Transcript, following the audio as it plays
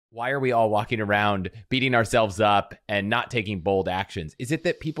Why are we all walking around beating ourselves up and not taking bold actions? Is it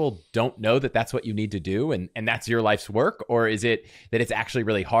that people don't know that that's what you need to do and that's your life's work? Or is it that it's actually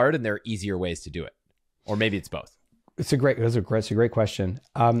really hard and there are easier ways to do it? Or maybe it's both. It's a great question.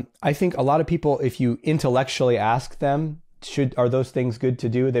 I think a lot of people, if you intellectually ask them, are those things good to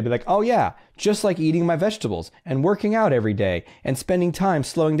do? They'd be like, oh yeah, just like eating my vegetables and working out every day and spending time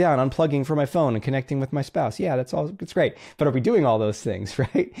slowing down, unplugging from my phone and connecting with my spouse. Yeah, it's great. But are we doing all those things,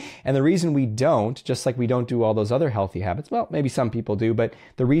 right? And the reason we don't, just like we don't do all those other healthy habits, well, maybe some people do, but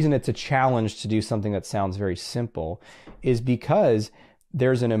the reason it's a challenge to do something that sounds very simple is because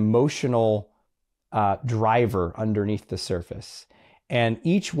there's an emotional driver underneath the surface. And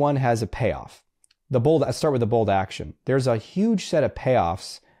each one has a payoff. I start with the bold action. There's a huge set of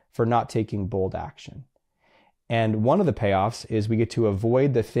payoffs for not taking bold action. And one of the payoffs is we get to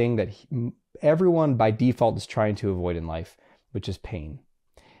avoid the thing that everyone by default is trying to avoid in life, which is pain.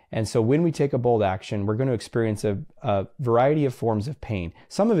 And so when we take a bold action, we're going to experience a variety of forms of pain.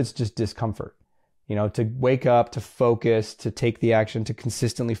 Some of it's just discomfort. To wake up, to focus, to take the action, to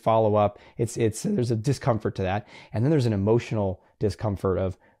consistently follow up. There's a discomfort to that. And then there's an emotional discomfort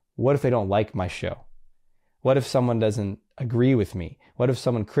of, what if they don't like my show? What if someone doesn't agree with me? What if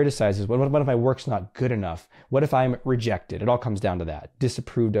someone criticizes? What if my work's not good enough? What if I'm rejected? It all comes down to that,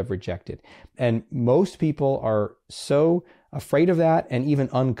 disapproved of, rejected. And most people are so afraid of that and even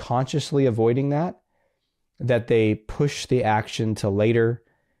unconsciously avoiding that they push the action to later.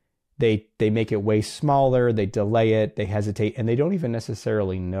 They make it way smaller, they delay it, they hesitate, and they don't even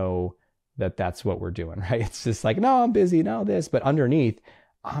necessarily know that that's what we're doing, right? It's just like, no, I'm busy, no, this, but underneath,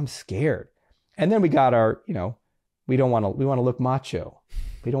 I'm scared. And then we got we want to look macho.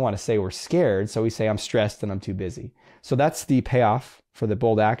 We don't want to say we're scared. So we say I'm stressed and I'm too busy. So that's the payoff for the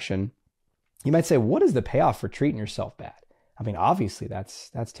bold action. You might say, what is the payoff for treating yourself bad? I mean, obviously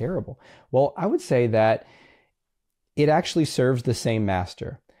that's terrible. Well, I would say that it actually serves the same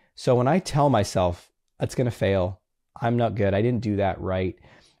master. So when I tell myself it's going to fail, I'm not good, I didn't do that right,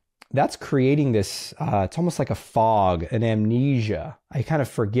 that's creating this, it's almost like a fog, an amnesia. I kind of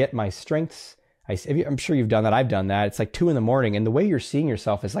forget my strengths. I'm sure you've done that. I've done that. It's like 2 a.m. and the way you're seeing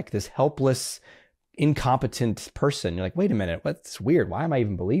yourself is like this helpless, incompetent person. You're like, wait a minute, what's weird? Why am I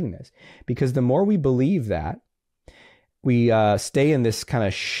even believing this? Because the more we believe that, we stay in this kind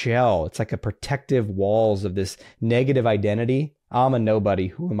of shell. It's like a protective walls of this negative identity. I'm a nobody.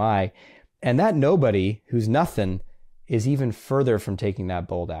 Who am I? And that nobody who's nothing is even further from taking that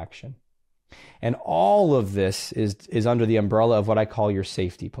bold action. And all of this is under the umbrella of what I call your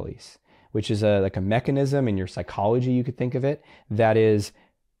safety police, which is like a mechanism in your psychology, you could think of it, that is,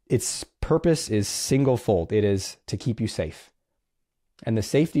 its purpose is single-fold. It is to keep you safe. And the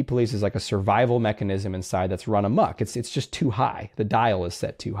safety police is like a survival mechanism inside that's run amok. It's just too high. The dial is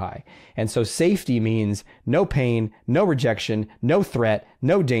set too high. And so safety means no pain, no rejection, no threat,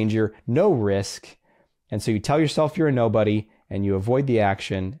 no danger, no risk. And so you tell yourself you're a nobody and you avoid the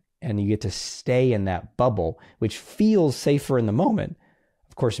action and you get to stay in that bubble, which feels safer in the moment.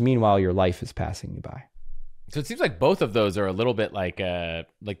 Of course, meanwhile, your life is passing you by. So it seems like both of those are a little bit like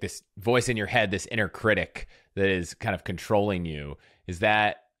this voice in your head, this inner critic that is kind of controlling you. Is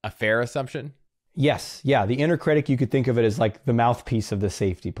that a fair assumption? Yes. Yeah. The inner critic, you could think of it as like the mouthpiece of the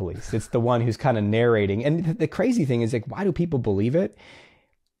safety police. It's the one who's kind of narrating. And the crazy thing is, like, why do people believe it?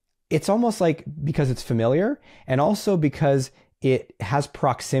 It's almost like because it's familiar and also because it has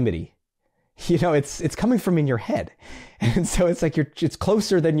proximity. It's coming from in your head. And so it's like it's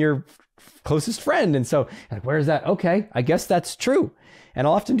closer than your closest friend. And so like, where is that? Okay, I guess that's true. And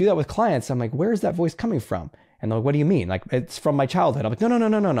I'll often do that with clients. I'm like, where is that voice coming from? And they're like, what do you mean? Like, it's from my childhood. I'm like,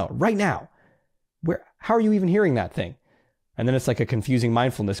 no, right now. How are you even hearing that thing? And then it's like a confusing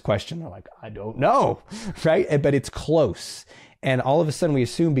mindfulness question. They're like, I don't know, right? But it's close. And all of a sudden we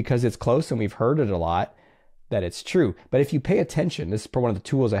assume because it's close and we've heard it a lot, that it's true. But if you pay attention, this is one of the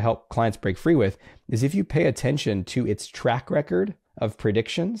tools I help clients break free with, is if you pay attention to its track record of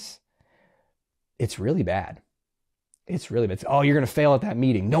predictions, it's really bad. It's really bad. Oh, you're going to fail at that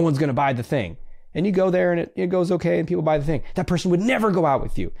meeting. No one's going to buy the thing. And you go there and it goes okay and people buy the thing. That person would never go out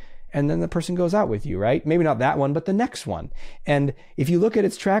with you. And then the person goes out with you, right? Maybe not that one, but the next one. And if you look at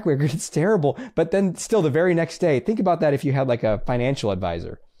its track record, it's terrible. But then still the very next day, think about that if you had like a financial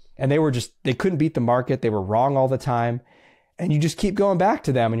advisor and they couldn't beat the market. They were wrong all the time. And you just keep going back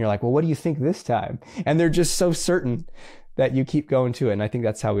to them and you're like, well, what do you think this time? And they're just so certain that you keep going to it. And I think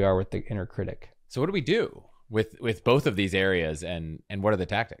that's how we are with the inner critic. So what do we do with both of these areas and what are the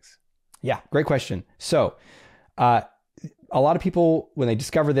tactics? Yeah, great question. So, a lot of people, when they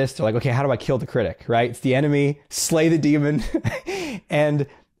discover this, they're like, okay, how do I kill the critic, right? It's the enemy, slay the demon. And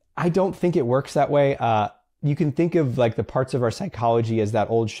I don't think it works that way. You can think of like the parts of our psychology as that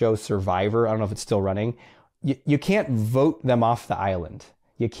old show Survivor. I don't know if it's still running. You can't vote them off the island.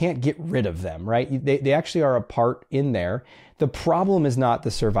 You can't get rid of them, right? They actually are a part in there. The problem is not the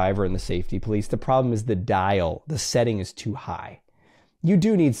survivor and the safety police. The problem is the dial. The setting is too high. You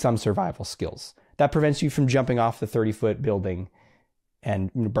do need some survival skills. That prevents you from jumping off the 30-foot building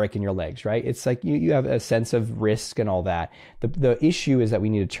and breaking your legs, right? It's like you have a sense of risk and all that. The issue is that we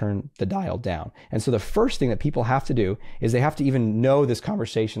need to turn the dial down. And so the first thing that people have to do is they have to even know this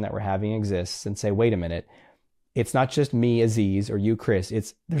conversation that we're having exists and say, wait a minute, it's not just me, Aziz, or you, Chris.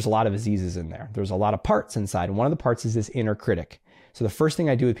 There's a lot of Azizes in there. There's a lot of parts inside. And one of the parts is this inner critic. So the first thing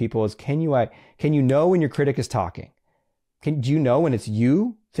I do with people is, can you know when your critic is talking? Do you know when it's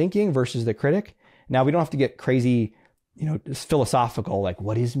you thinking versus the critic? Now, we don't have to get crazy, philosophical, like,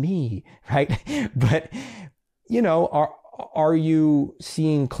 what is me, right? But, are you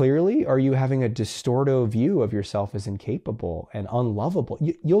seeing clearly? Are you having a distorted view of yourself as incapable and unlovable?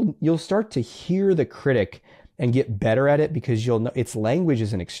 You'll start to hear the critic and get better at it because you'll know its language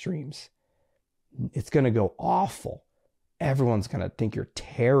is in extremes. It's going to go awful. Everyone's going to think you're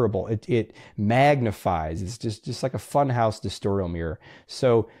terrible. It magnifies. It's just like a funhouse distortal mirror.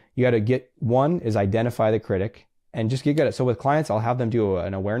 So you got to identify the critic and just get good at it. So with clients, I'll have them do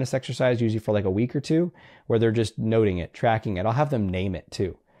an awareness exercise, usually for like a week or two, where they're just noting it, tracking it. I'll have them name it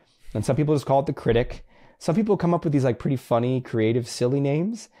too. And some people just call it the critic. Some people come up with these like pretty funny, creative, silly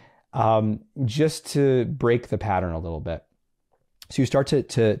names, just to break the pattern a little bit. So you start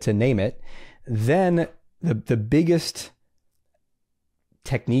to name it. Then the biggest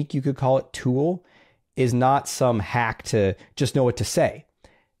technique, you could call it, tool, is not some hack to just know what to say.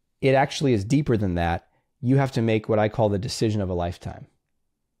 It actually is deeper than that. You have to make what I call the decision of a lifetime.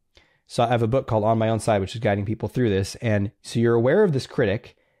 So I have a book called On My Own Side, which is guiding people through this. And so you're aware of this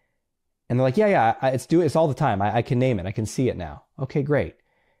critic, and they're like, it's all the time. I can name it. I can see it now. Okay, great.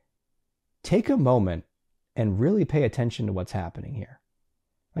 Take a moment and really pay attention to what's happening here.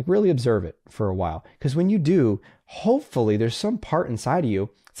 Like, really observe it for a while. Because when you do, hopefully there's some part inside of you.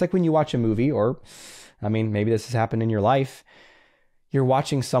 It's like when you watch a movie, or, maybe this has happened in your life. You're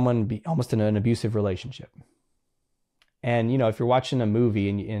watching someone be almost in an abusive relationship. And, if you're watching a movie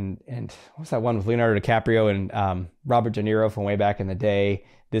and what's that one with Leonardo DiCaprio and Robert De Niro from way back in the day,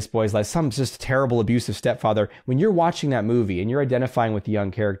 this boy's like some just terrible abusive stepfather. When you're watching that movie and you're identifying with the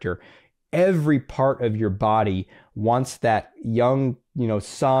young character, every part of your body wants that young,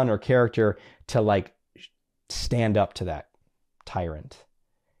 son or character to like stand up to that tyrant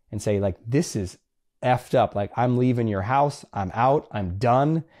and say like, this is effed up. Like, I'm leaving your house. I'm out. I'm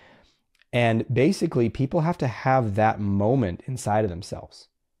done. And basically people have to have that moment inside of themselves,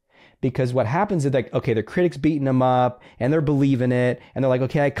 because what happens is like, okay, the critic's beating them up and they're believing it. And they're like,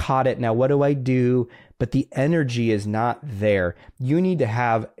 okay, I caught it. Now what do I do? But the energy is not there. You need to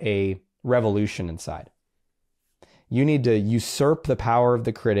have a revolution inside. You need to usurp the power of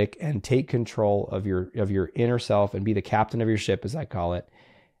the critic and take control of your inner self and be the captain of your ship, as I call it.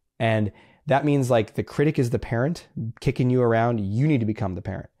 And that means like the critic is the parent kicking you around. You need to become the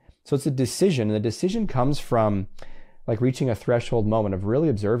parent. So it's a decision. And the decision comes from like reaching a threshold moment of really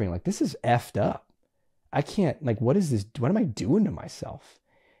observing, like, this is effed up. I can't, like, what is this? What am I doing to myself?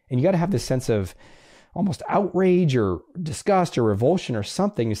 And you got to have this sense of almost outrage or disgust or revulsion or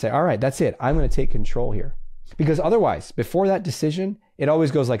something. You say, all right, that's it. I'm going to take control here. Because otherwise, before that decision, it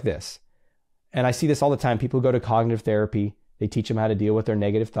always goes like this. And I see this all the time. People go to cognitive therapy. They teach them how to deal with their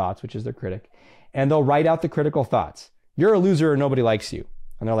negative thoughts, which is their critic. And they'll write out the critical thoughts. You're a loser or nobody likes you.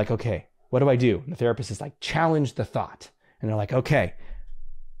 And they're like, okay, what do I do? And the therapist is like, challenge the thought. And they're like, okay,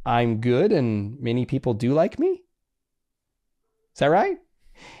 I'm good and many people do like me. Is that right?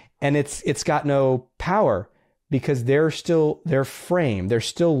 And it's got no power because they're still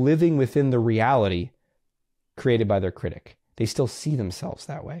living within the reality created by their critic. They still see themselves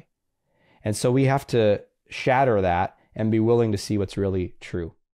that way. And so we have to shatter that and be willing to see what's really true.